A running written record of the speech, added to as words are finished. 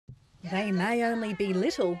They may only be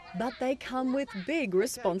little, but they come with big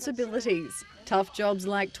responsibilities. Tough jobs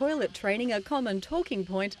like toilet training are a common talking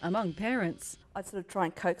point among parents. I'd sort of try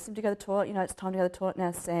and coax them to go to the toilet. You know, it's time to go to the toilet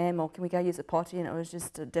now, Sam, or can we go use the potty? And it was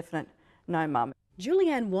just a definite no, Mum.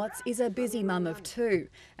 Julianne Watts is a busy mum of two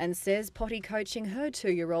and says potty coaching her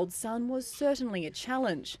 2-year-old son was certainly a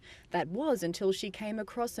challenge. That was until she came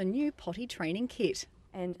across a new potty training kit.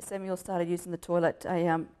 And Samuel started using the toilet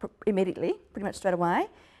immediately, pretty much straight away.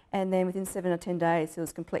 And then within 7 or 10 days, he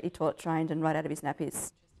was completely toilet trained and right out of his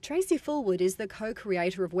nappies. Tracy Fullwood is the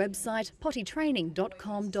co-creator of website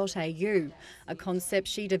pottytraining.com.au, a concept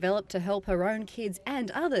she developed to help her own kids and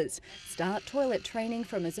others start toilet training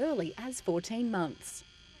from as early as 14 months.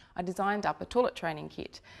 I designed up a toilet training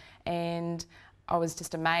kit and I was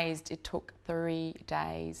just amazed. It took 3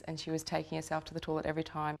 days and she was taking herself to the toilet every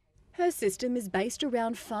time. Her system is based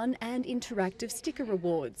around fun and interactive sticker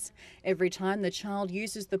rewards. Every time the child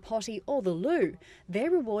uses the potty or the loo, they're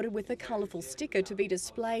rewarded with a colourful sticker to be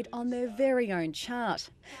displayed on their very own chart.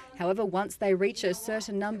 However, once they reach a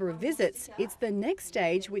certain number of visits, it's the next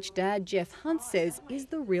stage which Dad Jeff Hunt says is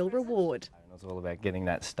the real reward. It's all about getting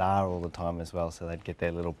that star all the time as well, so they'd get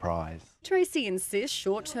their little prize. Tracy insists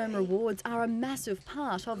short-term rewards are a massive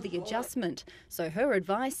part of the adjustment. So her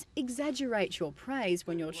advice, exaggerate your praise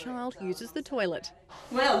when your child uses the toilet.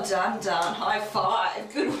 Well done, high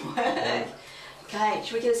five, good work. Okay,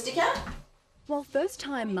 should we get a sticker? While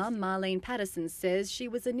first-time mum Marlene Patterson says she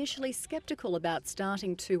was initially sceptical about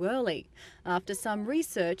starting too early, after some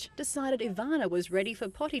research decided Ivana was ready for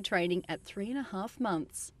potty training at 3.5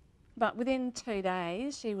 months. But within 2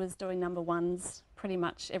 days, she was doing number ones pretty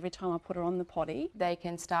much every time I put her on the potty. They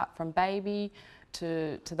can start from baby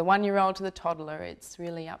to the 1-year-old to the toddler. It's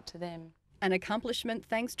really up to them. An accomplishment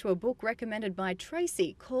thanks to a book recommended by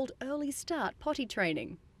Tracy called Early Start Potty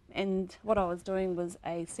Training. And what I was doing was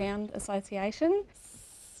a sound association,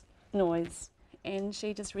 noise. And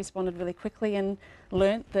she just responded really quickly and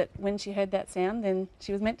learnt that when she heard that sound, then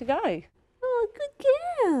she was meant to go. Oh, good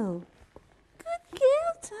girl. Good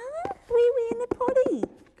girl, Tana. We were in the potty.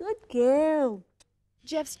 Good girl.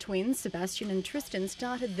 Jeff's twins, Sebastian and Tristan,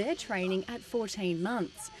 started their training at 14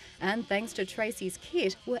 months and thanks to Tracy's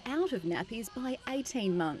kit were out of nappies by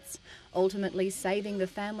 18 months, ultimately saving the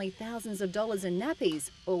family thousands of dollars in nappies,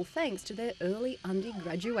 all thanks to their early undie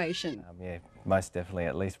graduation. Yeah, most definitely,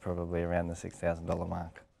 at least probably around the $6,000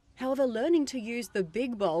 mark. However, learning to use the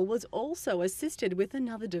big bowl was also assisted with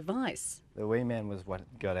another device. The wee man was what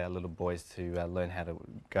got our little boys to learn how to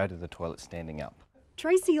go to the toilet standing up.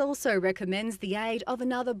 Tracy also recommends the aid of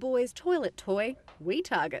another boy's toilet toy, Wee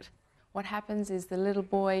Target. What happens is the little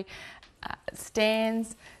boy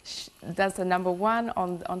stands, does the number 1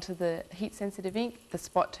 onto the heat-sensitive ink, the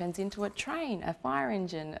spot turns into a train, a fire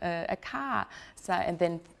engine, a car, and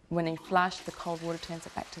then when he flushed, the cold water turns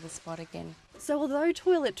it back to the spot again. So although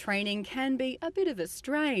toilet training can be a bit of a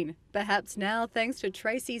strain, perhaps now, thanks to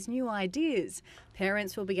Tracy's new ideas,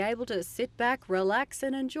 parents will be able to sit back, relax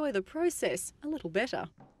and enjoy the process a little better.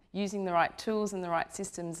 Using the right tools and the right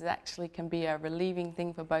systems actually can be a relieving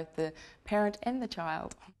thing for both the parent and the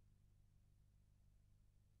child.